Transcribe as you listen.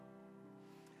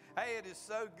Hey, it is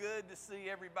so good to see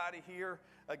everybody here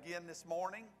again this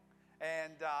morning.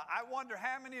 And I wonder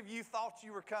how many of you thought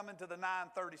you were coming to the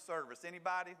 9:30 service?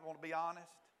 Anybody want to be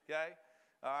honest? Okay.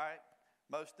 All right.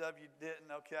 Most of you didn't.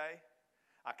 Okay.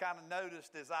 I kind of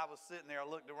noticed as I was sitting there, I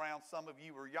looked around, some of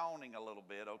you were yawning a little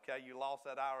bit. Okay. You lost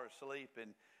that hour of sleep.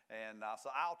 And so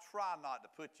I'll try not to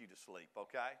put you to sleep.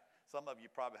 Okay. Some of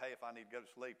you probably, hey, if I need to go to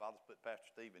sleep, I'll just put Pastor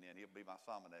Stephen in. He'll be my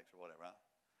Somonex or whatever. Huh?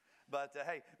 But,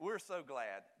 hey, we're so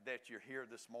glad that you're here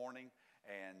this morning,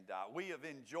 and we have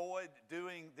enjoyed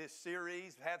doing this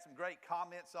series. We've had some great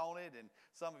comments on it, and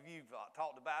some of you have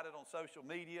talked about it on social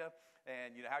media,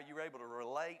 and, you know, how you were able to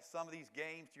relate some of these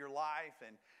games to your life.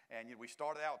 And you know, we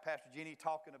started out with Pastor Jenny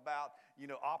talking about, you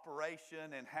know,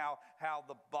 operation and how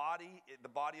the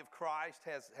body of Christ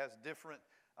has different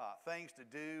things to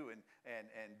do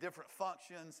and different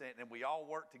functions, and we all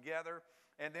work together.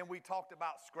 And then we talked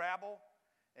about Scrabble,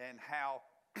 and how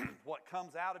what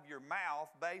comes out of your mouth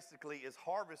basically is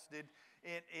harvested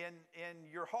in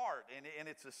your heart. And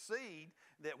it's a seed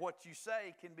that what you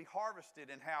say can be harvested,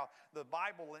 and how the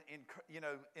Bible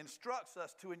instructs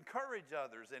us to encourage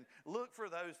others and look for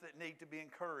those that need to be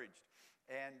encouraged.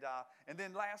 And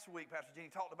then last week, Pastor Jenny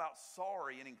talked about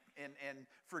sorry and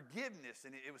forgiveness,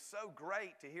 and it was so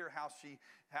great to hear how she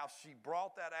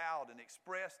brought that out and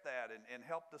expressed that and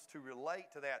helped us to relate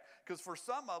to that. Because for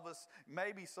some of us,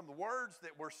 maybe some words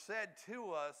that were said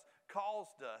to us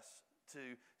caused us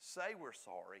to say we're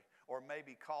sorry, or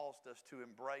maybe caused us to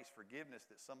embrace forgiveness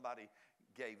that somebody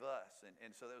gave us.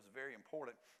 And so that was very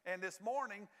important. And this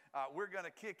morning, we're going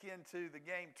to kick into the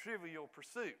game Trivial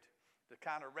Pursuit to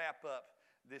kind of wrap up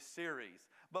this series.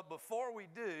 But before we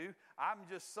do, I'm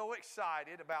just so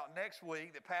excited about next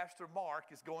week that Pastor Mark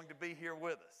is going to be here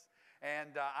with us.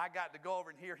 And I got to go over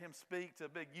and hear him speak to a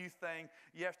big youth thing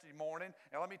yesterday morning.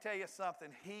 And let me tell you something,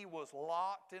 he was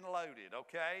locked and loaded,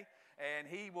 okay? And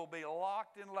he will be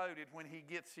locked and loaded when he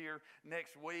gets here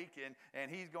next week.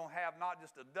 And he's going to have not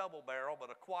just a double barrel,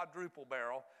 but a quadruple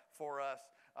barrel for us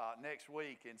next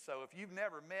week. And so if you've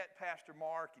never met Pastor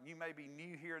Mark and you may be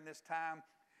new here in this time,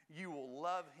 you will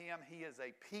love him. He is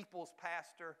a people's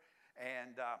pastor.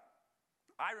 And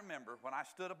I remember when I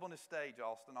stood up on the stage,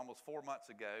 Austin, almost 4 months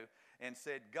ago, and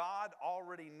said, God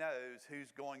already knows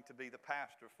who's going to be the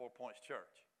pastor of 4 Points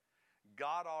Church.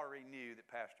 God already knew that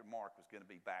Pastor Mark was going to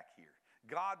be back here.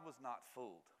 God was not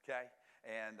fooled, okay?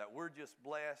 And we're just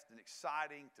blessed and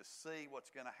exciting to see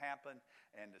what's going to happen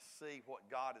and to see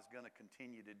what God is going to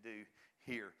continue to do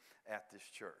here at this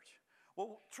church.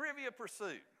 Well, Trivia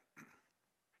Pursuit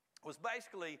was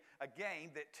basically a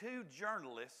game that two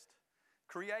journalists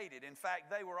created. In fact,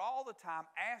 they were all the time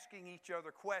asking each other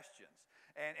questions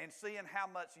and seeing how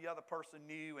much the other person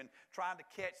knew and trying to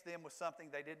catch them with something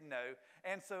they didn't know.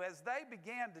 And so as they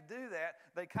began to do that,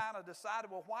 they kind of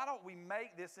decided, well, why don't we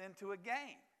make this into a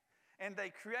game? And they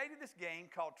created this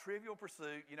game called Trivial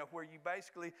Pursuit, you know, where you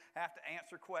basically have to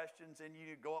answer questions and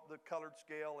you go up the colored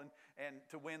scale and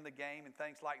to win the game and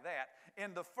things like that.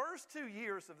 In the first 2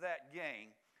 years of that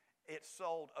game, it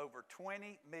sold over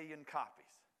 20 million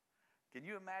copies. Can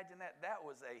you imagine that? That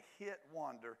was a hit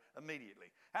wonder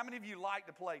immediately. How many of you like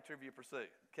to play Trivia Pursuit?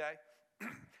 Okay?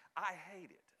 I hate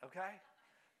it, okay?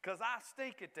 Because I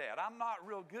stink at that. I'm not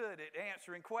real good at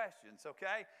answering questions,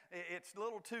 okay? It's a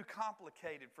little too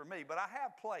complicated for me, but I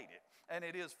have played it, and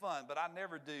it is fun, but I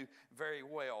never do very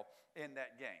well in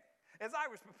that game. As I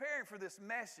was preparing for this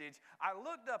message, I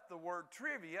looked up the word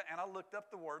trivia, and I looked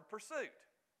up the word pursuit.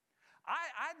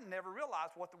 I never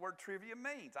realized what the word trivia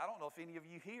means. I don't know if any of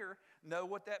you here know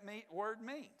what that word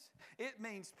means. It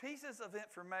means pieces of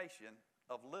information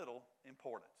of little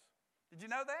importance. Did you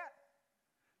know that?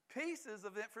 Pieces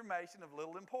of information of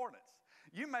little importance.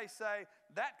 You may say,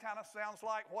 that kind of sounds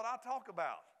like what I talk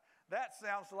about. That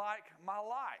sounds like my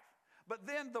life. But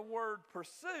then the word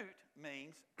pursuit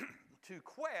means to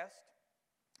quest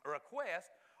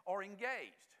or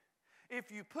engaged. If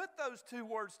you put those two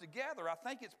words together, I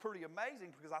think it's pretty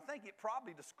amazing, because I think it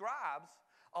probably describes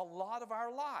a lot of our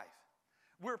life.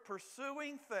 We're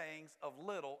pursuing things of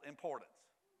little importance.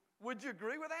 Would you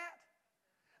agree with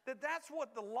that? That's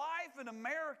what the life in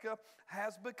America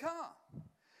has become.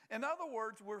 In other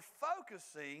words, we're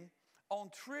focusing on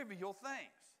trivial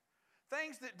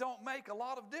things that don't make a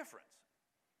lot of difference.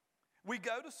 We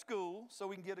go to school so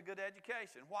we can get a good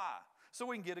education. Why? So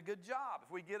we can get a good job.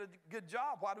 If we get a good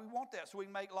job, why do we want that? So we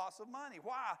can make lots of money.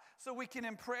 Why? So we can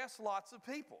impress lots of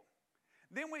people.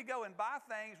 Then we go and buy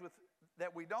things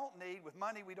that we don't need with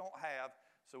money we don't have,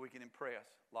 so we can impress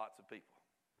lots of people.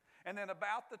 And then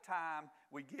about the time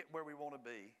we get where we want to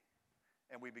be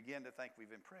and we begin to think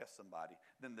we've impressed somebody,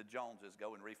 then the Joneses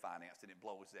go and refinance and it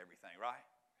blows everything, right?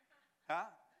 Huh?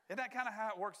 Isn't that kind of how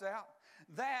it works out?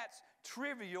 That's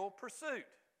Trivial Pursuit.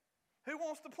 Who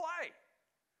wants to play?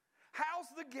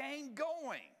 How's the game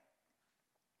going?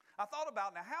 I thought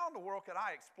about, now how in the world could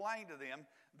I explain to them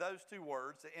those two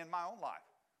words in my own life?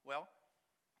 Well,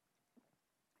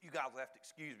 you guys will have to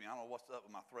excuse me. I don't know what's up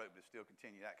with my throat, but still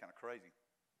continue that kind of crazy.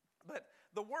 But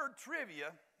the word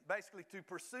trivia, basically to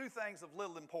pursue things of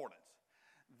little importance,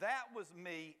 that was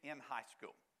me in high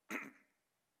school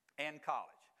and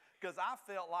college. Because I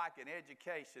felt like an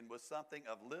education was something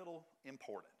of little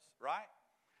importance, right?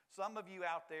 Some of you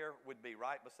out there would be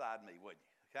right beside me, wouldn't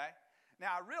you? Okay?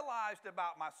 Now, I realized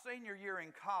about my senior year in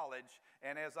college,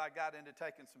 and as I got into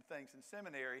taking some things in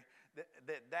seminary,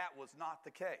 that was not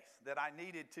the case, that I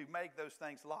needed to make those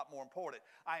things a lot more important.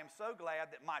 I am so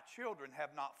glad that my children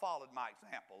have not followed my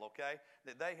example, okay?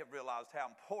 That they have realized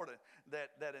how important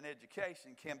that an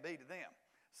education can be to them.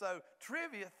 So,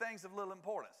 trivia, things of little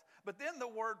importance. But then the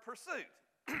word pursuit.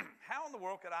 How in the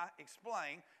world could I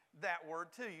explain that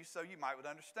word to you so you might would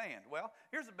understand? Well,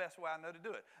 here's the best way I know to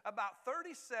do it. About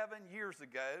 37 years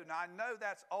ago, now I know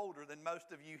that's older than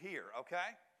most of you here,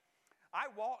 okay? I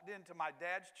walked into my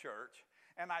dad's church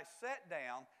and I sat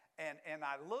down and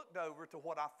I looked over to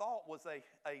what I thought was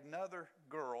another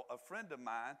girl, a friend of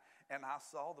mine, and I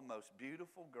saw the most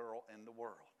beautiful girl in the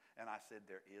world. And I said,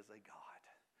 there is a God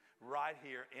right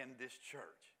here in this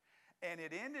church. And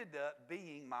it ended up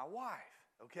being my wife,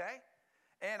 okay?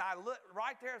 And I looked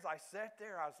right there as I sat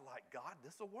there, I was like, God,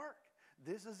 this will work.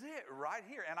 This is it right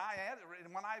here. And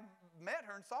when I met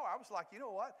her and saw her, I was like, you know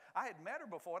what? I had met her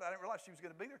before, and I didn't realize she was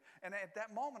going to be there. And at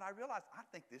that moment, I realized, I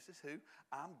think this is who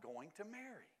I'm going to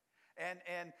marry.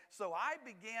 And so I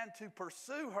began to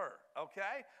pursue her,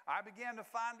 okay? I began to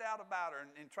find out about her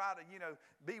and try to,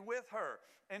 be with her.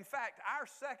 In fact, our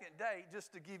second date,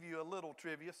 just to give you a little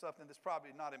trivia, something that's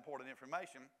probably not important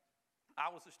information, I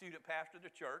was a student pastor at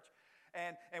the church,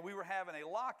 and we were having a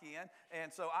lock-in, and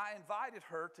so I invited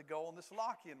her to go on this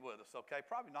lock-in with us, okay?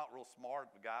 Probably not real smart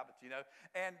of a guy, but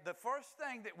And the first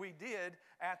thing that we did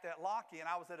at that lock-in,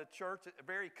 I was at a church, a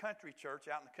very country church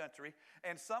out in the country,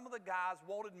 and some of the guys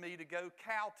wanted me to go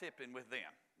cow tipping with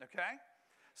them, okay?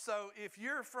 So if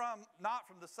you're not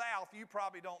from the South, you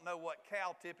probably don't know what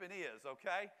cow tipping is,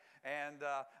 okay? And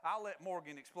I'll let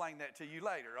Morgan explain that to you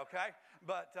later, okay?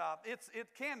 But it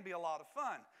can be a lot of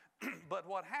fun. But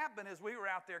what happened is we were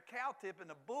out there cow tipping,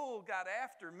 the bull got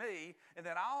after me, and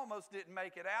then I almost didn't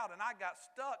make it out, and I got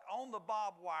stuck on the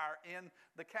barbed wire in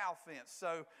the cow fence.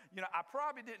 So, I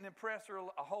probably didn't impress her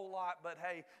a whole lot, but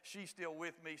hey, she's still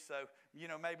with me, so,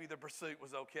 maybe the pursuit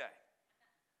was okay.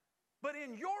 But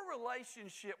in your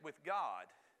relationship with God,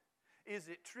 is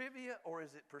it trivia or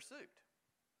is it pursuit?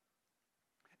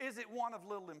 Is it one of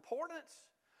little importance?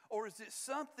 Or is it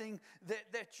something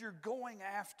that you're going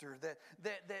after, that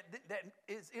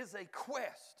is a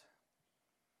quest?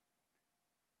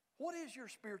 What is your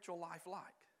spiritual life like?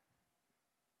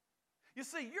 You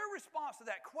see, your response to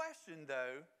that question,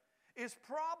 though, is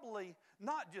probably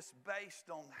not just based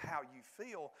on how you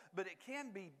feel, but it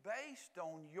can be based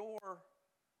on your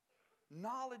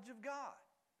knowledge of God.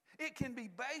 It can be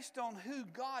based on who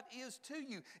God is to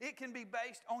you. It can be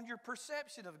based on your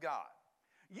perception of God.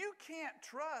 You can't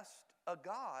trust a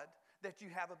God that you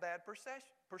have a bad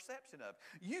perception of.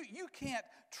 You can't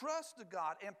trust a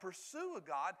God and pursue a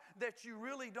God that you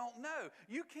really don't know.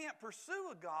 You can't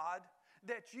pursue a God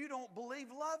that you don't believe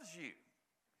loves you.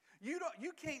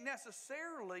 You can't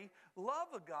necessarily love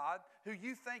a God who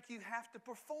you think you have to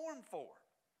perform for.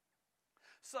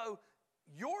 So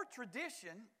your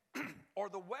tradition or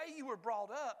the way you were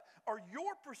brought up or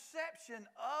your perception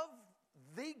of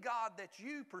the God that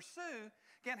you pursue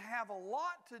can have a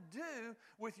lot to do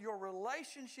with your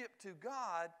relationship to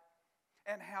God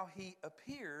and how He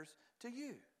appears to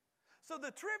you. So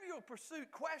the Trivial Pursuit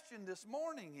question this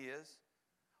morning is,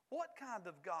 what kind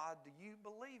of God do you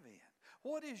believe in?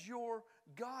 What is your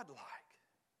God like?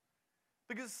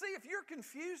 Because see, if you're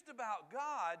confused about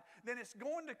God, then it's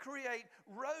going to create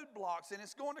roadblocks and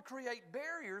it's going to create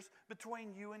barriers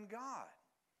between you and God.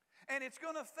 And it's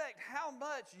going to affect how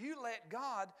much you let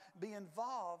God be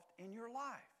involved in your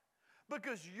life.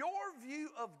 Because your view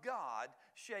of God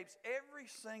shapes every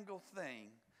single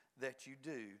thing that you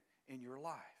do in your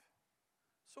life.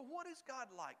 So what is God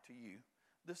like to you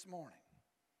this morning?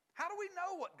 How do we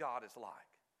know what God is like?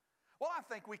 Well, I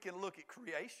think we can look at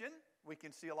creation. We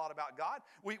can see a lot about God.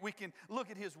 We can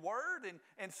look at His Word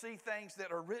and see things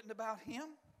that are written about Him.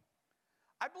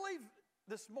 I believe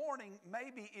this morning,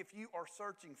 maybe if you are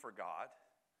searching for God,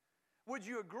 would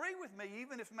you agree with me,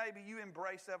 even if maybe you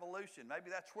embrace evolution? Maybe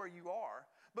that's where you are.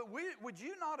 But would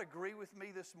you not agree with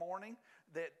me this morning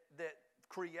that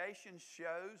creation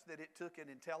shows that it took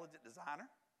an intelligent designer.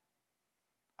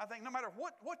 I think no matter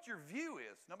what your view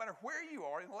is, no matter where you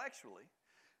are intellectually,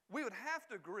 we would have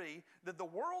to agree that the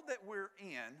world that we're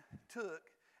in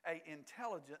took an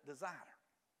intelligent designer.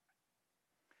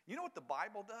 You know what the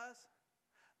Bible does?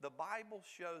 The Bible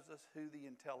shows us who the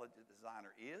intelligent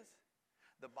designer is.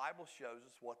 The Bible shows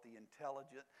us what the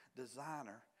intelligent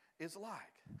designer is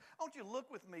like. I want you to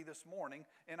look with me this morning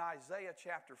in Isaiah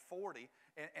chapter 40,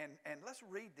 and let's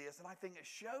read this, and I think it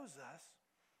shows us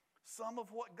some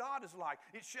of what God is like.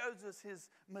 It shows us his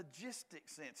majestic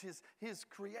sense, his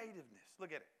creativeness.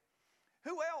 Look at it.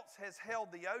 Who else has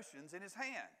held the oceans in his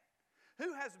hand?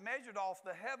 Who has measured off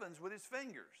the heavens with his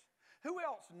fingers? Who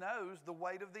else knows the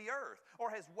weight of the earth, or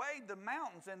has weighed the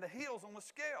mountains and the hills on the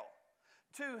scale?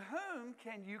 To whom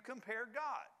can you compare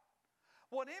God?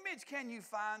 What image can you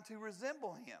find to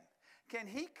resemble him? Can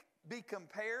he be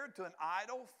compared to an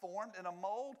idol formed in a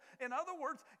mold? In other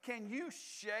words, can you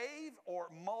shave or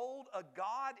mold a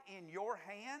God in your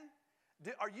hand?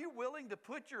 Are you willing to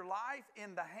put your life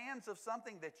in the hands of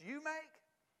something that you make?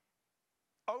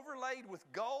 Overlaid with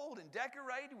gold and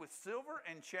decorated with silver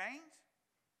and chains?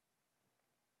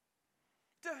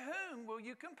 To whom will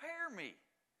you compare me?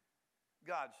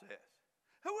 God says.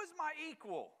 Who is my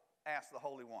equal? Asked the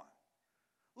Holy One.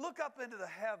 Look up into the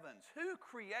heavens. Who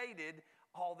created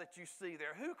all that you see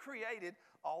there? Who created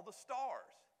all the stars?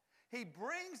 He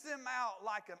brings them out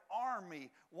like an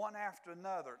army, one after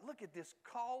another. Look at this,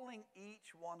 calling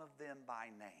each one of them by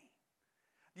name.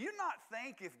 Do you not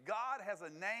think if God has a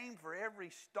name for every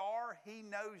star, he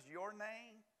knows your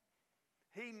name?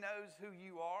 He knows who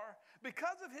you are.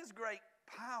 Because of his great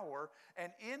power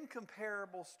and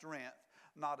incomparable strength,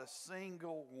 not a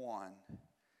single one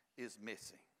is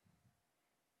missing.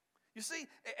 You see,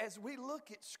 as we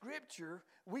look at Scripture,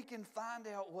 we can find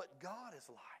out what God is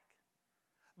like.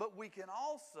 But we can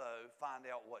also find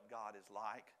out what God is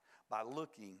like by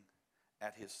looking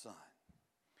at his Son.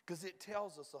 Because it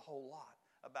tells us a whole lot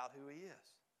about who he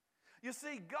is. You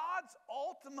see, God's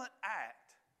ultimate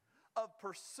act of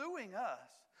pursuing us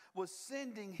was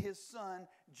sending his Son,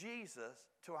 Jesus,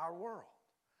 to our world.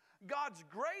 God's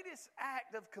greatest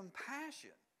act of compassion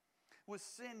was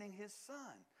sending his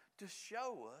Son to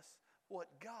show us what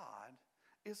God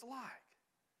is like.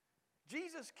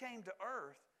 Jesus came to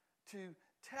earth to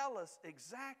tell us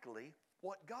exactly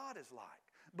what God is like,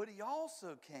 but he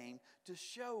also came to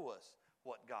show us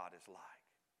what God is like.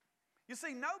 You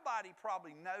see, nobody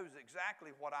probably knows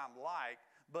exactly what I'm like,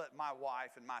 but my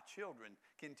wife and my children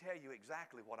can tell you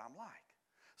exactly what I'm like.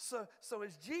 So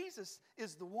as Jesus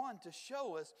is the one to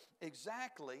show us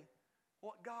exactly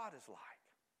what God is like.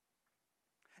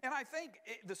 And I think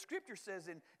the scripture says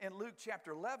in Luke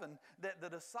chapter 11 that the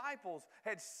disciples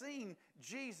had seen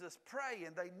Jesus pray,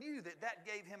 and they knew that that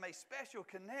gave him a special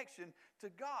connection to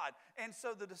God. And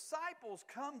so the disciples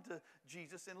come to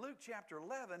Jesus in Luke chapter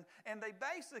 11, and they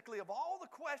basically, of all the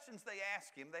questions they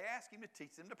ask him to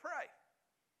teach them to pray.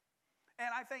 And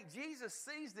I think Jesus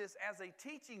sees this as a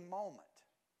teaching moment.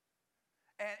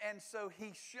 And so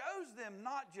he shows them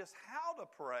not just how to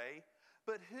pray,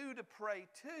 but who to pray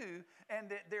to, and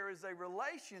that there is a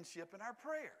relationship in our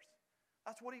prayers.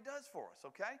 That's what he does for us,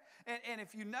 okay? And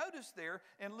if you notice there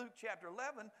in Luke chapter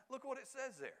 11, look what it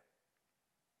says there.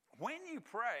 When you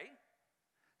pray,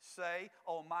 say,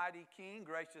 Almighty King,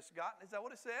 gracious God. Is that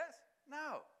what it says?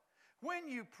 No. When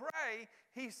you pray,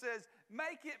 he says,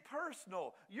 make it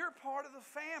personal. You're part of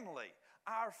the family.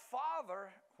 Our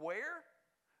Father, where?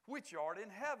 Which art in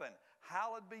heaven.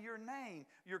 Hallowed be your name.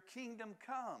 Your kingdom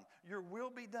come. Your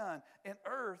will be done in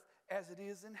earth as it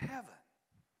is in heaven.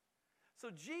 So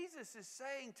Jesus is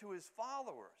saying to his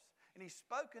followers, and he's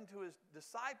spoken to his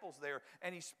disciples there,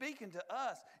 and he's speaking to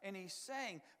us, and he's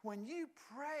saying, when you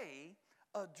pray,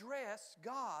 address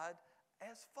God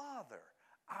as Father,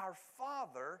 our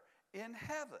Father in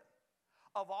heaven.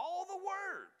 Of all the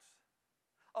words,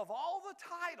 of all the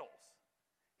titles,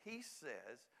 he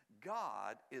says,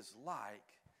 God is like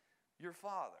your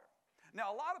Father.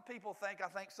 Now, a lot of people think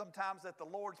sometimes that the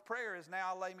Lord's Prayer is,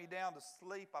 now I lay me down to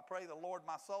sleep, I pray the Lord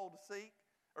my soul to seek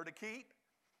or to keep.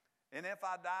 And if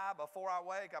I die before I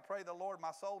wake, I pray the Lord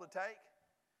my soul to take.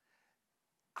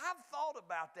 I've thought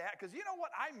about that because you know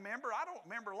what I don't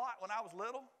remember a lot when I was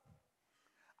little.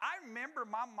 I remember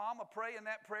my mama praying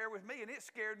that prayer with me, and it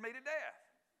scared me to death.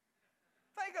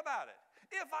 Think about it.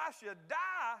 If I should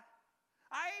die,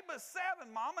 I ain't but 7,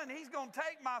 Mama, and he's going to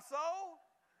take my soul.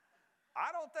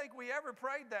 I don't think we ever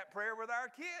prayed that prayer with our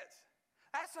kids.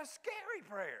 That's a scary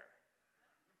prayer.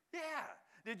 Yeah.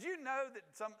 Did you know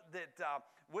that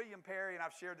William Perry, and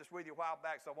I've shared this with you a while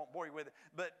back, so I won't bore you with it,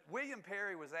 but William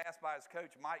Perry was asked by his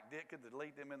coach, Mike Ditka, to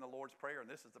lead them in the Lord's Prayer, and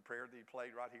this is the prayer that he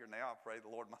played right here now. I pray the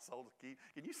Lord my soul to keep.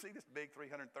 Can you see this big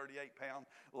 338-pound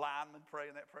lineman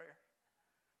praying that prayer?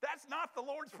 That's not the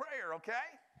Lord's Prayer, okay?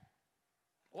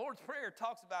 The Lord's Prayer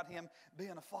talks about him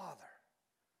being a father.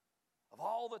 Of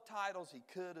all the titles he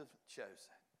could have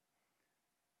chosen.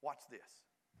 Watch this.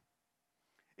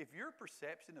 If your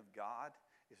perception of God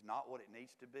is not what it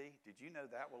needs to be, did you know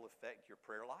that will affect your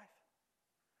prayer life?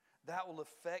 That will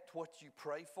affect what you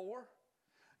pray for.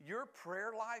 Your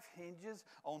prayer life hinges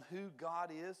on who God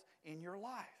is in your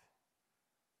life.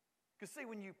 Because see,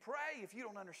 when you pray, if you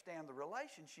don't understand the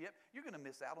relationship, you're going to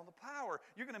miss out on the power.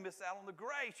 You're going to miss out on the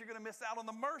grace. You're going to miss out on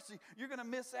the mercy. You're going to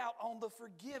miss out on the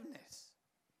forgiveness.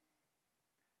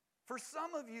 For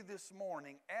some of you this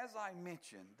morning, as I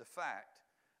mentioned, the fact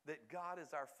that God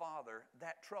is our Father,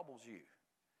 that troubles you.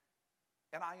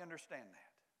 And I understand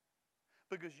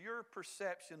that. Because your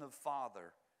perception of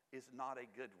Father is not a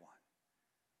good one.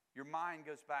 Your mind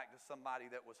goes back to somebody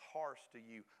that was harsh to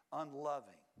you,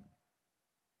 unloving,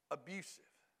 abusive,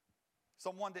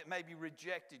 someone that maybe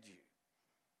rejected you.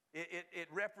 It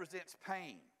represents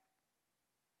pain.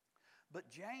 But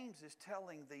James is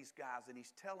telling these guys, and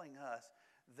he's telling us,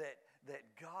 that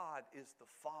God is the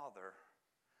Father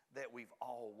that we've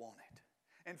all wanted.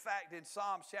 In fact, in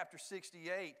Psalms chapter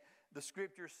 68, the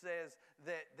scripture says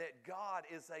that God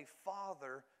is a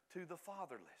father to the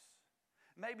fatherless.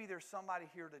 Maybe there's somebody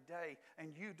here today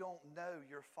and you don't know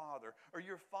your father, or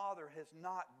your father has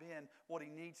not been what he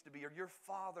needs to be, or your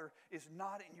father is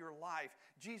not in your life.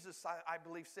 Jesus, I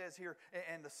believe, says here,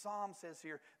 and the Psalm says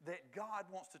here, that God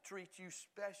wants to treat you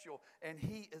special, and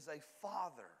he is a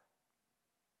father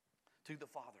to the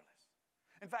fatherless.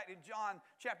 In fact, in John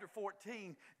chapter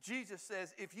 14, Jesus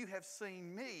says, if you have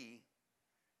seen me,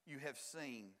 you have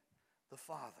seen the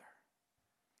Father.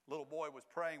 A little boy was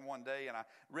praying one day, and I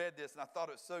read this, and I thought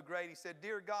it was so great. He said,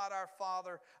 Dear God, our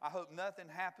Father, I hope nothing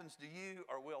happens to you,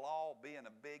 or we'll all be in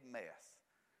a big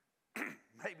mess.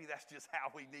 Maybe that's just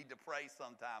how we need to pray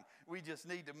sometime. We just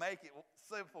need to make it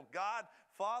simple. God,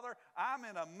 Father, I'm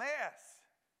in a mess.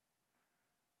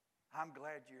 I'm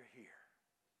glad you're here.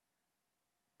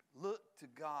 Look to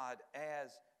God as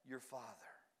your Father.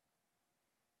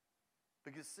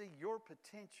 Because see, your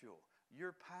potential,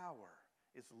 your power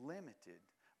is limited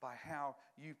by how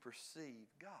you perceive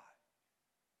God.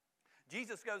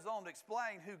 Jesus goes on to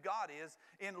explain who God is.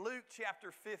 In Luke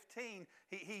chapter 15,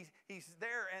 he's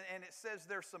there, and it says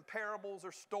there's some parables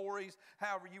or stories,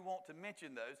 however you want to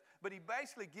mention those. But he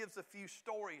basically gives a few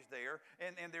stories there,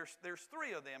 and there's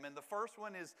three of them. And the first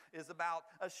one is about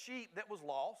a sheep that was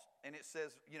lost. And it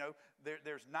says, you know,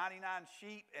 there's 99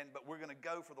 sheep, but we're going to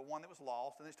go for the one that was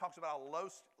lost. And this talks about a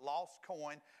lost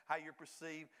coin, how you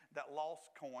perceive that lost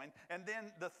coin. And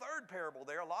then the third parable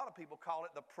there, a lot of people call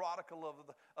it the prodigal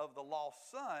of the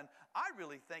lost son. I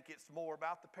really think it's more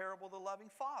about the parable of the loving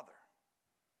father.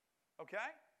 Okay?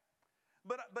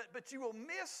 But you will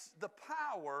miss the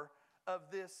power of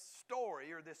this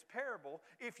story or this parable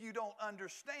if you don't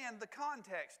understand the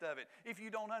context of it, if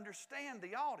you don't understand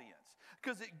the audience.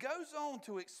 Because it goes on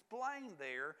to explain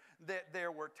there that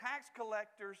there were tax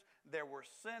collectors, there were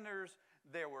sinners,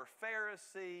 there were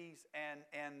Pharisees,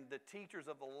 and the teachers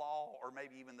of the law, or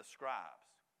maybe even the scribes.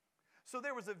 So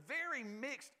there was a very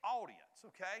mixed audience,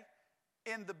 okay?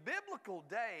 In the biblical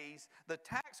days, the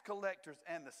tax collectors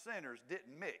and the sinners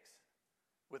didn't mix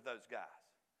with those guys.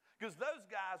 Because those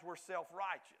guys were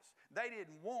self-righteous. They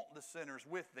didn't want the sinners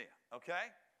with them, okay?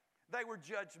 They were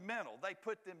judgmental. They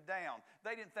put them down.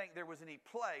 They didn't think there was any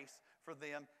place for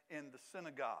them in the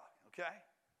synagogue, okay?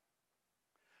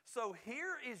 So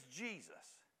here is Jesus,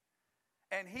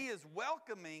 and he is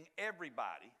welcoming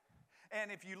everybody. And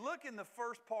if you look in the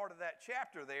first part of that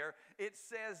chapter there, it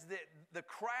says that the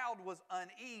crowd was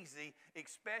uneasy,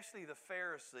 especially the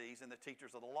Pharisees and the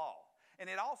teachers of the law. And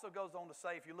it also goes on to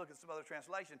say, if you look at some other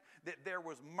translation, that there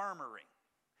was murmuring.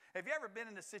 Have you ever been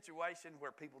in a situation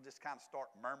where people just kind of start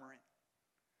murmuring?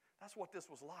 That's what this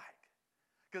was like.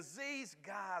 Because these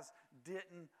guys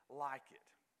didn't like it.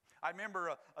 I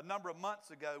remember a number of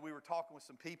months ago, we were talking with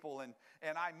some people, and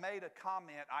I made a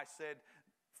comment. I said,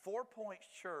 4 Points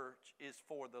Church is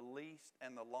for the least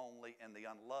and the lonely and the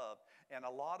unloved. And a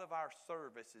lot of our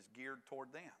service is geared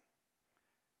toward them.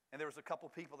 And there was a couple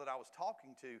people that I was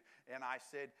talking to, and I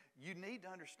said, you need to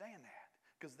understand that,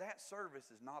 because that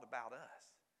service is not about us.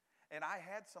 And I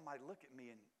had somebody look at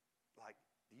me and like,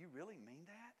 do you really mean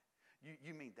that?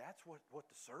 You mean that's what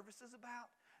the service is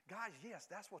about? Guys, yes,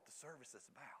 that's what the service is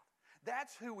about.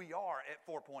 That's who we are at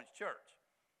 4 Points Church.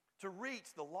 to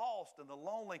reach the lost and the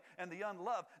lonely and the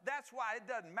unloved. That's why it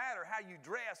doesn't matter how you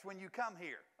dress when you come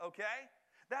here, okay?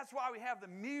 That's why we have the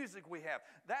music we have.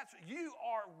 You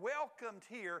are welcomed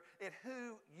here at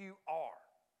who you are.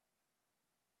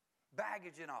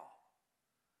 Baggage and all.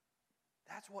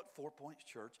 That's what Four Points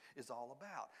Church is all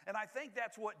about. And I think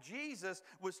that's what Jesus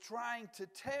was trying to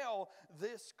tell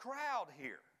this crowd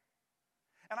here.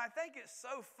 And I think it's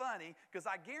so funny because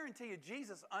I guarantee you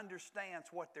Jesus understands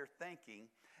what they're thinking.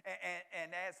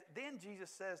 And then Jesus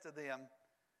says to them,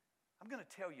 I'm going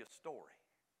to tell you a story.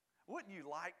 Wouldn't you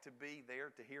like to be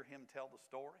there to hear him tell the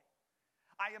story?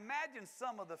 I imagine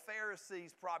some of the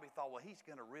Pharisees probably thought, well, he's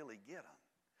going to really get them.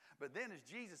 But then as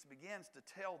Jesus begins to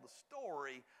tell the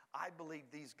story, I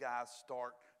believe these guys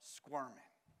start squirming.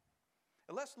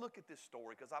 And let's look at this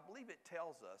story because I believe it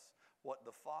tells us what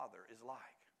the Father is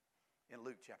like in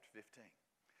Luke chapter 15.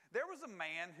 There was a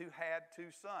man who had two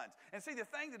sons. And see, the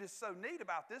thing that is so neat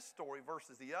about this story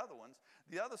versus the other ones,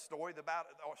 the other story about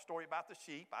the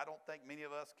sheep, I don't think many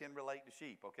of us can relate to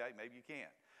sheep, okay? Maybe you can.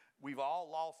 We've all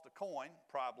lost a coin,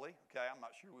 probably, okay? I'm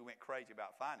not sure we went crazy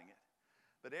about finding it.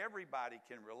 But everybody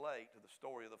can relate to the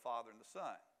story of the Father and the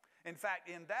Son. In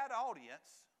fact, in that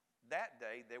audience, that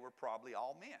day, they were probably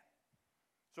all men.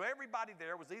 So everybody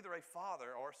there was either a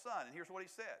father or a son. And here's what he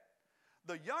said.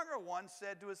 The younger one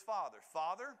said to his father,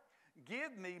 Father,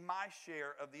 give me my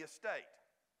share of the estate.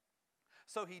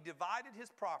 So he divided his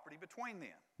property between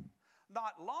them.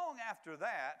 Not long after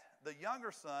that, the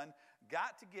younger son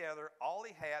got together all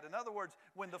he had. In other words,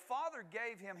 when the father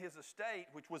gave him his estate,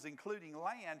 which was including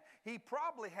land, he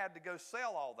probably had to go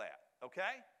sell all that,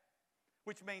 okay?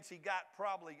 Which means he got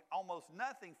probably almost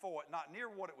nothing for it, not near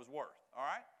what it was worth, all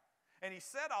right? And he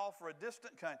set off for a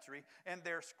distant country and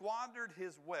there squandered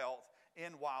his wealth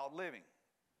in wild living.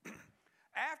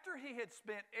 After he had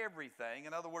spent everything,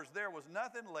 in other words, there was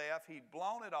nothing left, he'd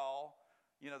blown it all,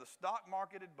 the stock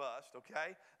market had bust,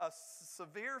 okay? A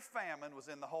severe famine was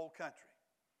in the whole country,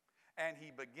 and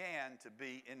he began to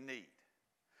be in need.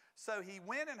 So he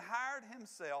went and hired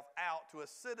himself out to a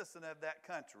citizen of that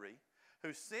country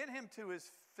who sent him to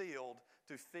his field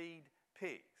to feed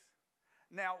pigs.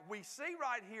 Now, we see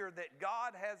right here that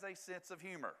God has a sense of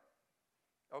humor,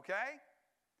 okay?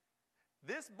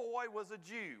 This boy was a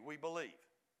Jew, we believe.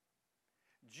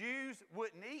 Jews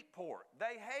wouldn't eat pork.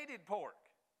 They hated pork.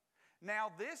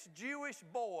 Now, this Jewish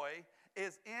boy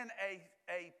is in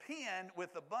a pen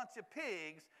with a bunch of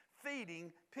pigs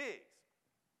feeding pigs.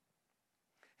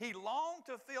 He longed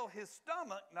to fill his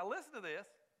stomach. Now, listen to this.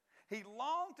 He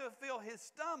longed to fill his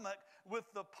stomach with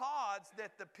the pods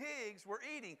that the pigs were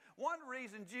eating. One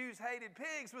reason Jews hated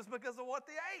pigs was because of what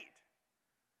they ate.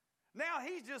 Now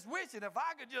he's just wishing if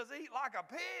I could just eat like a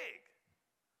pig.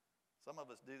 Some of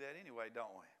us do that anyway,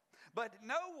 don't we? But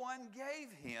no one gave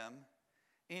him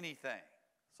anything.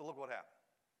 So look what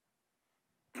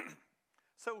happened.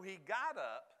 So he got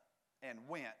up and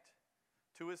went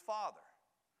to his father.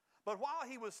 But while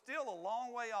he was still a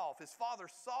long way off, his father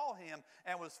saw him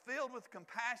and was filled with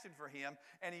compassion for him,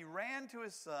 and he ran to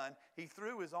his son. He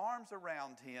threw his arms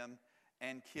around him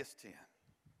and kissed him.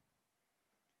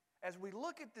 As we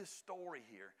look at this story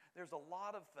here, there's a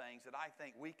lot of things that I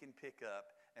think we can pick up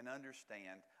and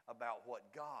understand about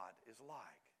what God is like.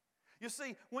 You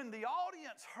see, when the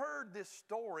audience heard this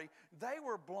story, they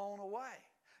were blown away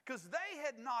because they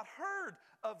had not heard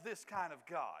of this kind of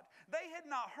God. They had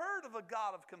not heard of a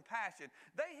God of compassion.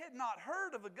 They had not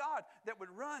heard of a God that would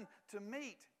run to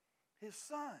meet his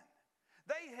son.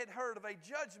 They had heard of a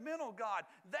judgmental God.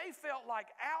 They felt like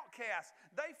outcasts.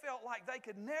 They felt like they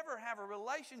could never have a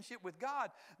relationship with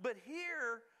God. But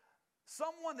here,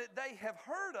 someone that they have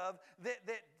heard of,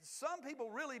 that some people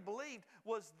really believed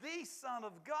was the Son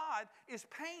of God, is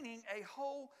painting a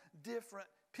whole different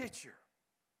picture.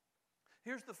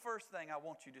 Here's the first thing I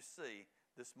want you to see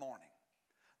this morning.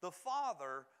 The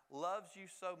Father loves you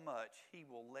so much, He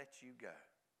will let you go.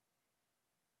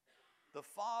 The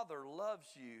Father loves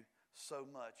you so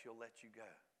much, He'll let you go.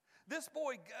 This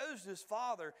boy goes to his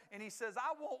father and he says,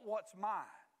 I want what's mine.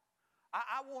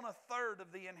 I want a third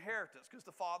of the inheritance, because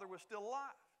the father was still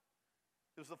alive.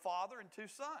 It was the father and two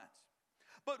sons.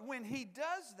 But when he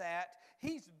does that,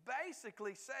 he's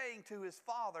basically saying to his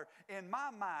father, in my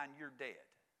mind, you're dead.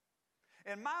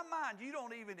 In my mind, you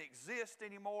don't even exist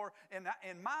anymore. In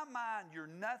my mind, you're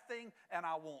nothing, and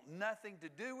I want nothing to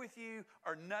do with you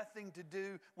or nothing to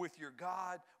do with your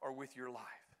God or with your life.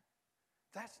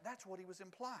 That's what he was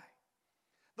implying.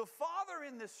 The father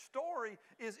in this story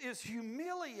is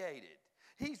humiliated.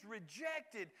 He's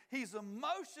rejected. He's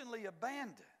emotionally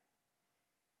abandoned.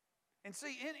 And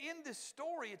see, in this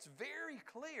story, it's very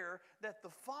clear that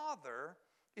the father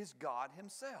is God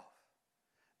himself.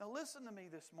 Now listen to me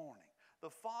this morning. The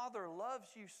Father loves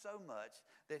you so much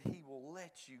that he will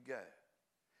let you go.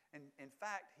 And in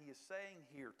fact, he is saying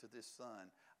here to this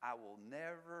son, I will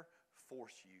never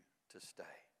force you to stay.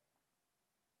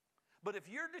 But if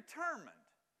you're determined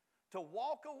to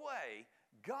walk away,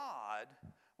 God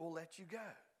will let you go.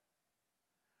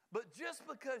 But just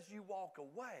because you walk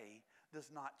away does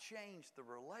not change the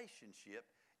relationship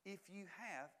if you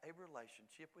have a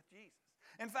relationship with Jesus.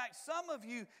 In fact, some of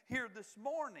you here this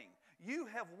morning, you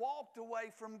have walked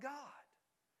away from God.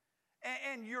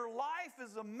 And your life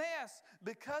is a mess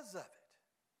because of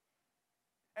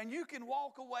it. And you can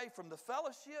walk away from the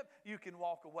fellowship, you can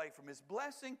walk away from his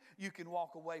blessing, you can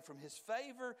walk away from his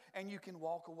favor, and you can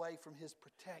walk away from his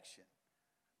protection.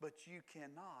 But you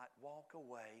cannot walk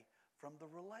away from the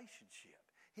relationship.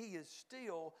 He is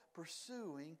still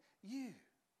pursuing you.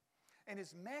 And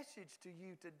his message to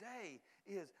you today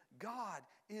is God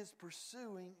is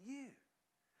pursuing you.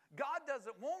 God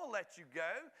doesn't want to let you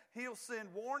go. He'll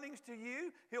send warnings to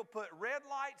you. He'll put red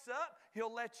lights up.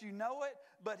 He'll let you know it,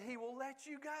 but he will let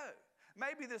you go.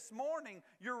 Maybe this morning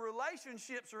your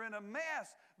relationships are in a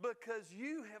mess because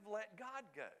you have let God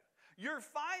go. Your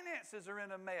finances are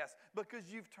in a mess because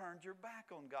you've turned your back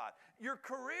on God. Your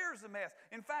career's a mess.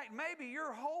 In fact, maybe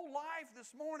your whole life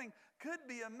this morning could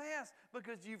be a mess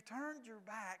because you've turned your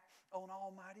back on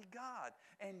Almighty God.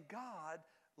 And God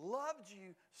loved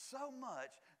you so much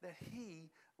that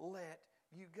he let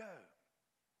you go.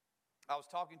 I was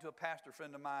talking to a pastor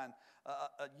friend of mine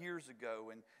years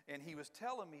ago, and he was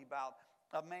telling me about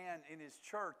a man in his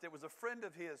church that was a friend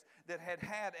of his that had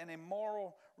had an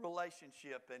immoral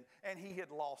relationship, and he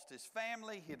had lost his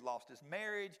family, he had lost his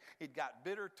marriage, he'd got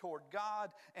bitter toward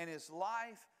God, and his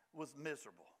life was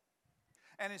miserable.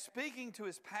 And in speaking to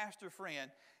his pastor friend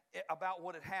about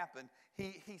what had happened,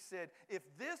 he said, if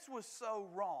this was so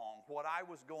wrong, what I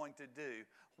was going to do,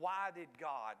 why did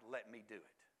God let me do it?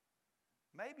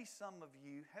 Maybe some of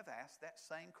you have asked that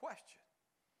same question.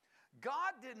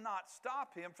 God did not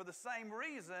stop him for the same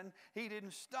reason he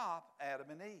didn't stop Adam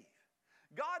and Eve.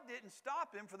 God didn't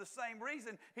stop him for the same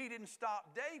reason he didn't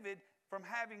stop David from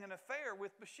having an affair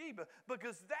with Bathsheba,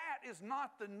 because that is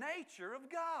not the nature of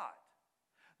God.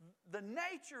 The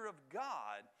nature of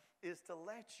God is to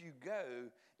let you go.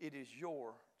 It is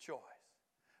your choice.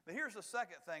 But here's the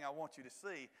second thing I want you to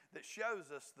see that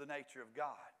shows us the nature of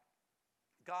God.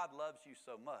 God loves you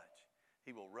so much,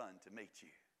 he will run to meet you.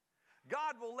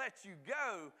 God will let you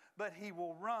go, but he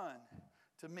will run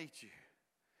to meet you.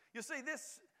 You see,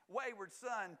 this wayward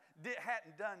son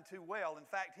hadn't done too well. In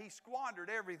fact, he squandered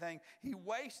everything. He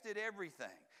wasted everything.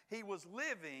 He was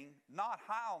living not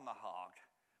high on the hog,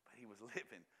 but he was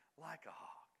living like a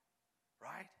hog,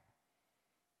 right?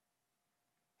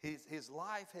 His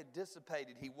life had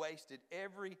dissipated. He wasted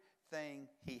everything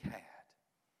he had,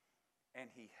 and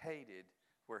he hated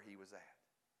where he was at.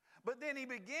 But then he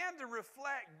began to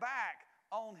reflect back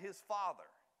on his father.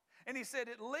 And he said,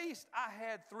 at least I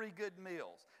had 3 good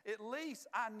meals. At least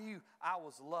I knew I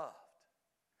was loved.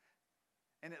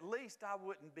 And at least I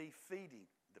wouldn't be feeding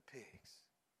the pigs.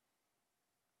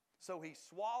 So he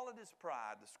swallowed his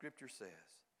pride, the scripture says,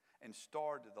 and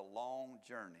started the long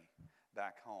journey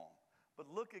back home. But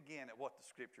look again at what the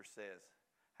scripture says,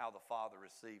 how the father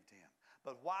received him.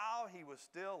 But while he was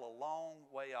still a long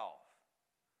way off,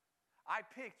 I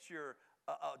picture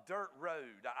a dirt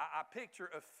road. I picture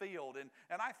a field. And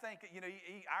I think,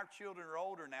 our children are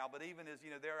older now, but even as,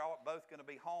 they're all both going to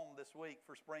be home this week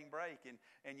for spring break. And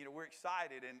we're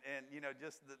excited. And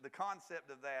just the concept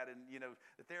of that. And,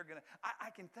 that they're going to, I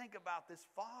can think about this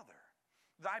father.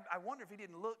 I wonder if he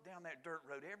didn't look down that dirt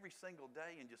road every single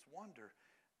day and just wonder,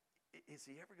 is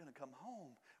he ever going to come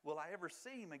home? Will I ever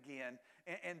see him again?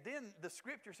 And then the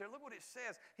scripture said, look what it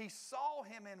says. He saw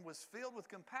him and was filled with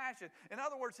compassion. In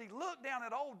other words, he looked down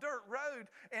that old dirt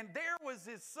road, and there was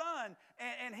his son.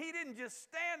 And he didn't just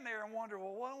stand there and wonder,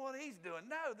 well, what he's doing.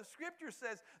 No, the scripture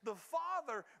says the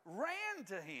father ran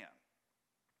to him.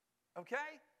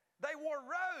 Okay? They wore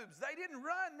robes. They didn't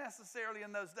run necessarily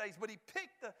in those days, but he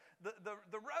picked the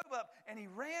robe up and he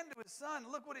ran to his son.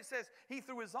 Look what it says. He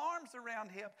threw his arms around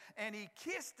him and he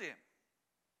kissed him.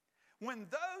 When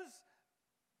those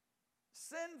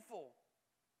sinful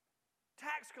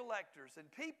tax collectors and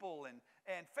people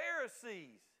and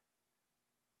Pharisees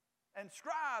and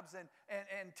scribes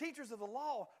and teachers of the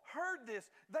law heard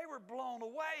this, they were blown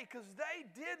away because they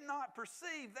did not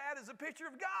perceive that as a picture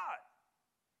of God.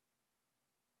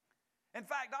 In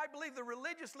fact, I believe the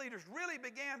religious leaders really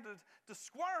began to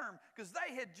squirm because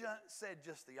they had said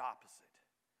just the opposite.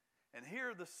 And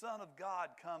here the Son of God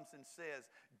comes and says,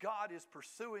 God is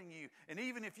pursuing you. And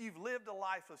even if you've lived a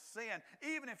life of sin,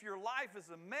 even if your life is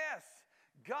a mess,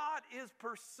 God is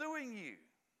pursuing you.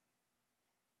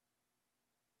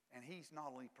 And He's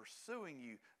not only pursuing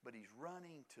you, but He's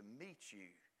running to meet you.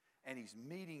 And He's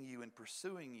meeting you and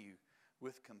pursuing you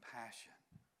with compassion.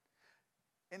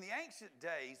 In the ancient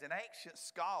days, and ancient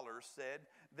scholars said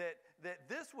that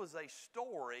this was a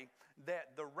story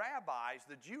that the rabbis,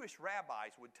 the Jewish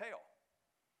rabbis, would tell.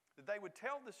 That they would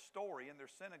tell this story in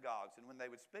their synagogues and when they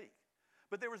would speak.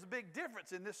 But there was a big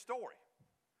difference in this story.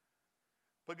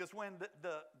 Because when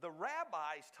the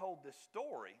rabbis told this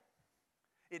story,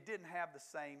 it didn't have the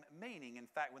same meaning. In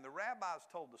fact, when the rabbis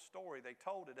told the story, they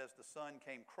told it as the son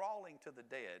came crawling to the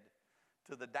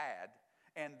dad,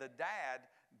 and the dad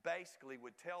basically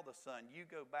would tell the son, you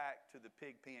go back to the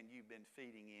pig pen you've been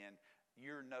feeding in.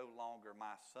 You're no longer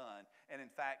my son. And in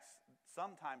fact,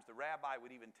 sometimes the rabbi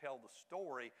would even tell the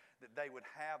story that they would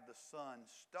have the son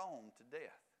stoned to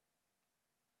death.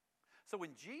 So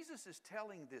when Jesus is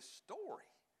telling this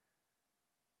story,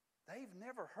 they've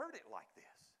never heard it like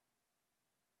this.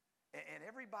 And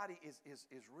everybody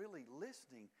is really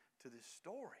listening to this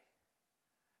story.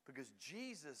 Because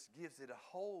Jesus gives it a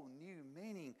whole new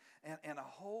meaning and a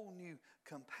whole new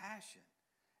compassion.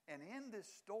 And in this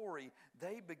story,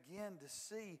 they begin to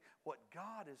see what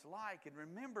God is like. And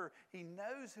remember, He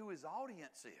knows who His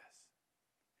audience is.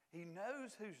 He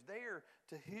knows who's there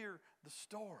to hear the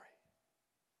story.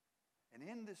 And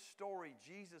in this story,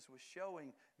 Jesus was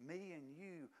showing me and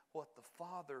you what the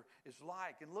Father is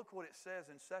like. And look what it says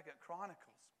in 2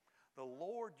 Chronicles. The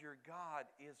Lord your God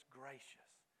is gracious.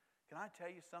 Can I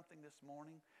tell you something this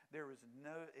morning?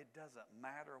 It doesn't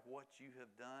matter what you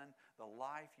have done, the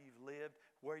life you've lived,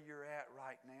 where you're at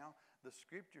right now. The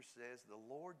Scripture says the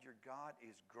Lord your God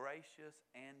is gracious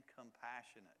and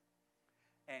compassionate.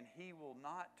 And He will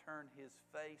not turn His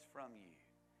face from you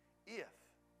if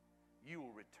you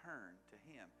will return to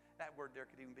Him. That word there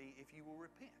could even be if you will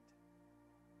repent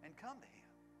and come to Him.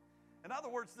 In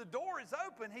other words, the door is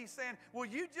open. He's saying,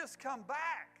 will you just come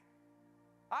back?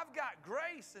 I've got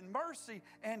grace and mercy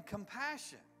and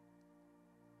compassion.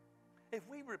 If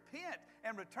we repent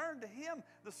and return to Him,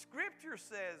 the Scripture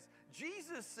says,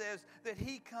 Jesus says that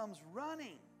He comes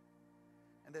running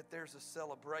and that there's a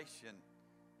celebration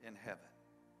in heaven.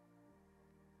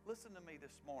 Listen to me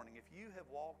this morning. If you have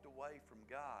walked away from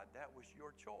God, that was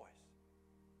your choice.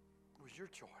 It was your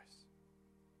choice.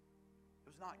 It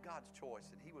was not God's choice,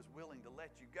 and He was willing to let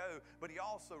you go, but He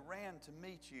also ran to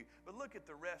meet you. But look at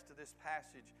the rest of this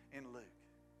passage in Luke.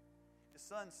 His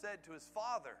son said to his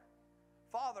father,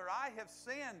 Father, I have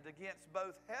sinned against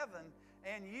both heaven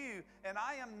and you, and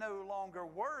I am no longer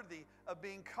worthy of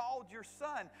being called your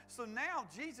son. So now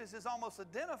Jesus is almost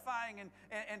identifying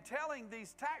and telling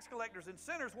these tax collectors and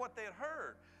sinners what they had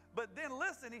heard. But then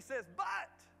listen, He says, but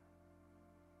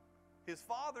his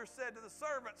father said to the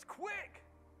servants, quick,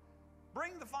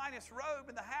 bring the finest robe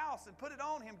in the house and put it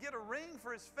on him. Get a ring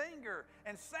for his finger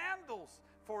and sandals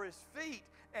for his feet,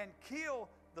 and kill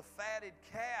the fatted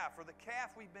calf, or the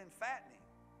calf we've been fattening.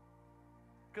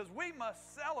 Because we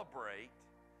must celebrate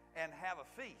and have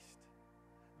a feast.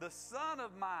 The son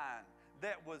of mine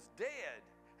that was dead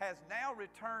has now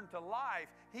returned to life.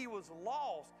 He was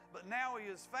lost, but now he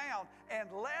is found. And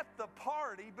let the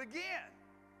party begin.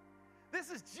 This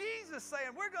is Jesus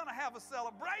saying, we're going to have a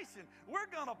celebration. We're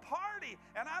going to party.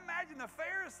 And I imagine the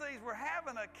Pharisees were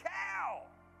having a cow.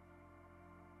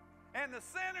 And the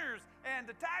sinners and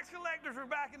the tax collectors were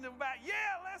back in the back.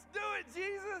 Yeah, let's do it,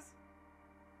 Jesus.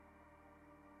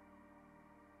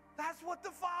 That's what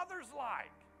the Father's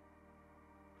like.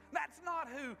 That's not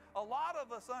who a lot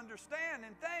of us understand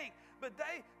and think. But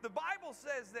the Bible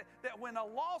says that when a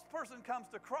lost person comes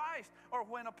to Christ, or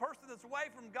when a person that's away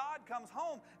from God comes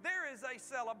home, there is a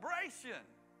celebration.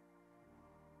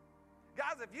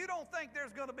 Guys, if you don't think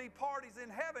there's going to be parties in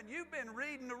heaven, you've been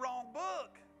reading the wrong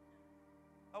book.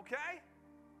 Okay?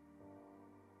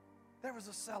 There was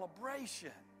a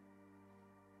celebration.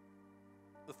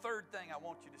 The third thing I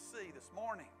want you to see this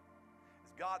morning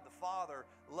is God the Father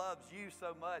loves you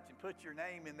so much and puts your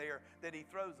name in there that He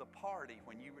throws a party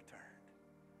when you return.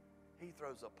 He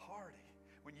throws a party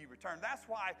when you return. That's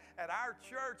why at our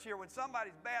church here, when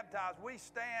somebody's baptized, we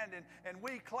stand and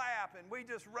we clap and we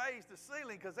just raise the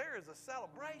ceiling, because there is a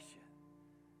celebration,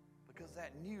 because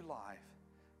that new life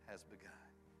has begun.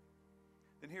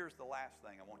 Then here's the last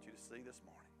thing I want you to see this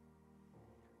morning.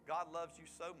 God loves you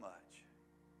so much,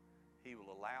 He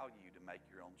will allow you to make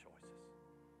your own choices.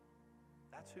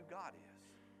 That's who God is.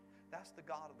 That's the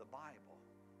God of the Bible.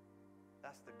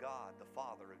 That's the God, the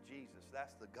Father of Jesus.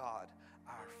 That's the God,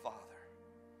 our Father.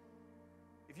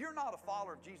 If you're not a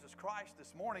follower of Jesus Christ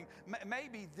this morning,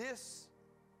 maybe this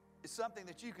is something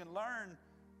that you can learn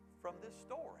from this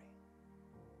story.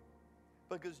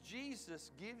 Because Jesus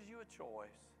gives you a choice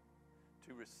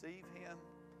to receive Him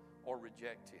or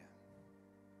reject Him.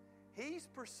 He's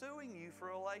pursuing you for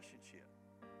a relationship.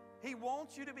 He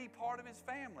wants you to be part of His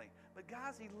family. But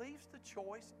guys, He leaves the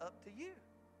choice up to you.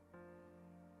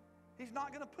 He's not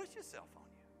going to push Himself on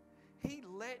you. He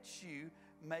lets you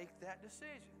make that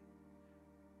decision.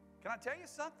 Can I tell you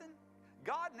something?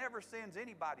 God never sends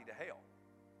anybody to hell.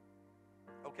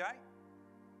 Okay?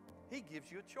 He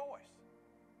gives you a choice.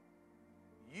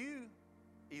 You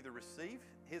either receive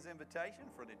His invitation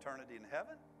for an eternity in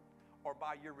heaven, or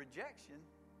by your rejection,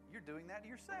 you're doing that to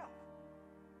yourself.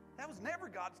 That was never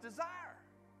God's desire.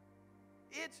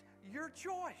 It's your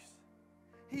choice.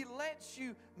 He lets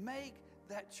you make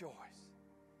that choice.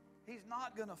 He's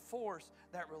not going to force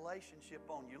that relationship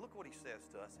on you. Look what He says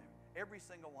to us, every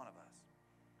single one of us.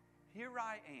 Here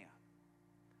I am.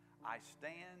 I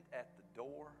stand at the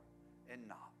door and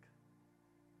knock.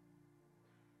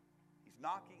 He's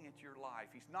knocking at your life.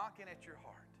 He's knocking at your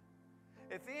heart.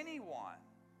 If anyone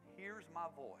hears my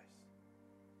voice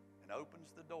and opens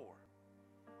the door,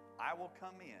 I will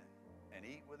come in and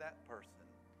eat with that person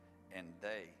and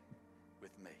they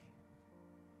with me.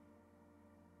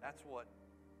 That's what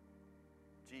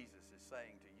Jesus is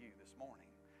saying to you this morning.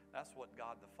 That's what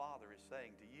God the Father is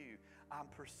saying to you. I'm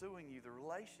pursuing you. The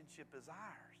relationship is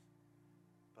ours.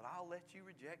 But I'll let you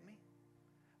reject me.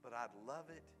 But I'd love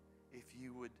it if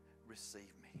you would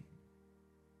receive me.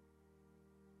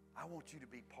 I want you to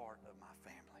be part of my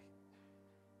family.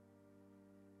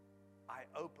 I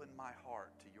open my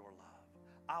heart to your love.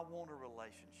 I want a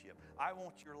relationship. I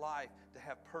want your life to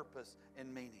have purpose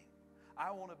and meaning. I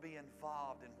want to be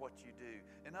involved in what you do.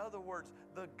 In other words,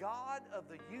 the God of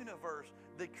the universe,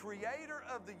 the creator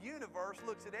of the universe,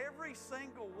 looks at every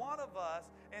single one of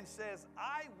us and says,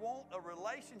 I want a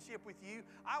relationship with you.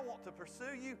 I want to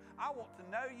pursue you. I want to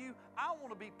know you. I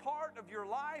want to be part of your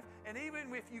life. And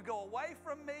even if you go away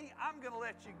from me, I'm going to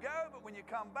let you go. But when you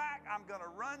come back, I'm going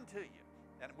to run to you.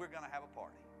 And we're going to have a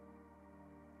party.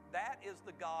 That is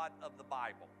the God of the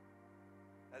Bible.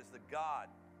 That is the God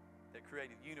that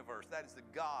created the universe. That is the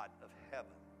God of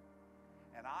heaven.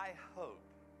 And I hope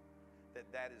that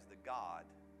that is the God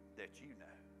that you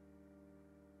know.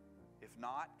 If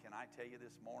not, can I tell you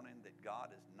this morning that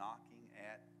God is knocking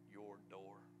at your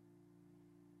door?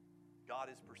 God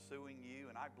is pursuing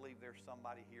you, and I believe there's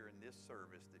somebody here in this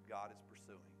service that God is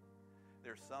pursuing.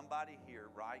 There's somebody here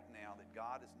right now that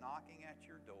God is knocking at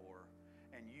your door,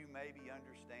 and you maybe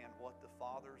understand what the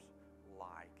Father's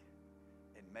like,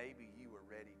 and maybe you are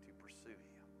ready to pursue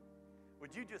Him.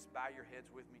 Would you just bow your heads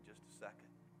with me just a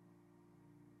second?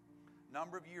 A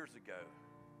number of years ago,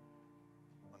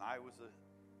 when I was a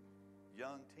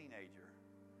young teenager,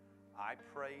 I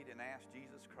prayed and asked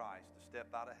Jesus Christ to step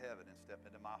out of heaven and step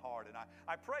into my heart. And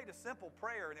I prayed a simple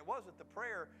prayer, and it wasn't the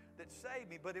prayer that saved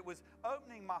me, but it was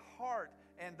opening my heart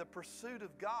and the pursuit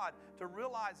of God to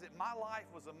realize that my life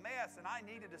was a mess and I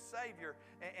needed a Savior.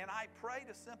 And I prayed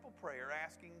a simple prayer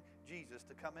asking Jesus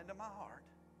to come into my heart,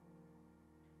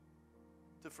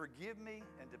 to forgive me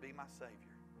and to be my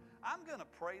Savior. I'm going to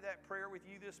pray that prayer with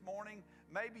you this morning.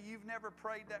 Maybe you've never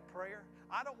prayed that prayer.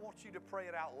 I don't want you to pray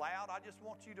it out loud. I just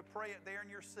want you to pray it there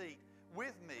in your seat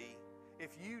with me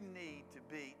if you need to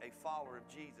be a follower of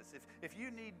Jesus. If you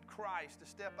need Christ to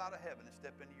step out of heaven and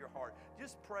step into your heart,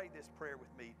 just pray this prayer with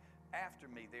me after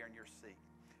me there in your seat.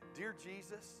 Dear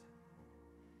Jesus,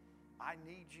 I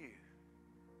need you.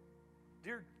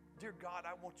 Dear God,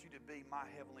 I want you to be my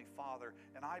Heavenly Father,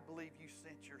 and I believe you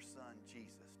sent your Son,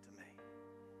 Jesus, to me.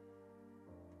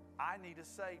 I need a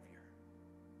Savior.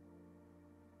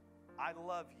 I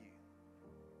love you.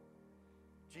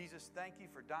 Jesus, thank you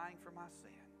for dying for my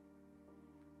sin.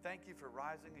 Thank you for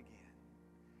rising again.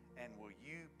 And will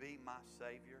you be my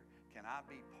Savior? Can I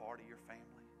be part of your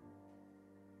family?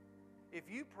 If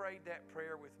you prayed that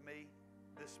prayer with me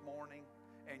this morning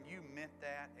and you meant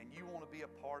that and you want to be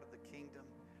a part of the kingdom,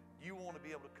 you want to be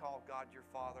able to call God your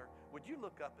Father, would you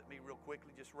look up at me real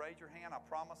quickly? Just raise your hand. I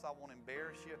promise I won't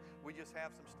embarrass you. We just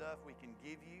have some stuff we can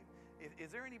give you.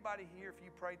 Is there anybody here, if you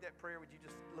prayed that prayer, would you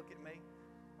just look at me?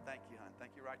 Thank you, hon.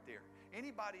 Thank you right there.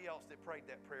 Anybody else that prayed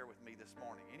that prayer with me this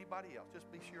morning? Anybody else? Just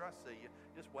be sure I see you.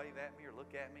 Just wave at me or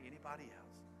look at me. Anybody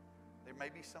else? There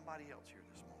may be somebody else here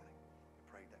this morning that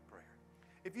prayed that prayer.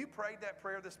 If you prayed that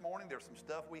prayer this morning, there's some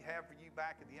stuff we have for you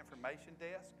back at the information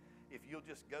desk. If you'll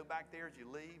just go back there as you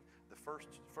leave, the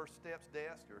first steps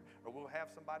desk, or we'll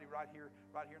have somebody right here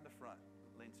in the front,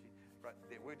 Lindsay. Right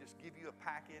there. We'll just give you a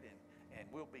packet, And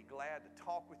we'll be glad to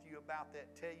talk with you about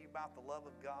that, tell you about the love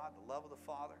of God, the love of the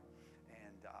Father.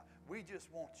 And we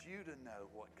just want you to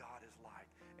know what God is like.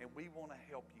 And we want to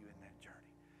help you in that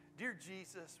journey. Dear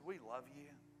Jesus, we love you.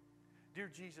 Dear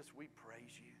Jesus, we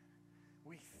praise you.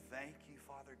 We thank you,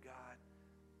 Father God,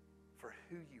 for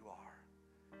who you are.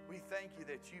 We thank you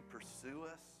that you pursue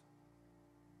us.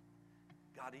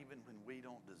 God, even when we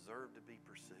don't deserve to be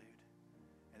pursued.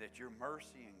 And that your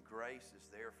mercy and grace is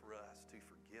there for us to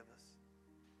forgive us.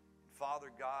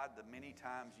 Father God, the many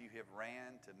times you have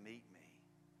ran to meet me.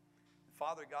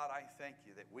 Father God, I thank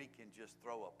you that we can just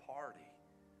throw a party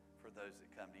for those that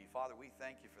come to you. Father, we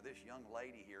thank you for this young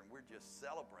lady here, and we're just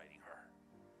celebrating her.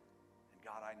 And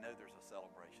God, I know there's a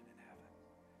celebration in heaven.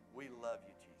 We love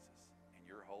you, Jesus. In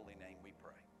your holy name we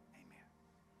pray.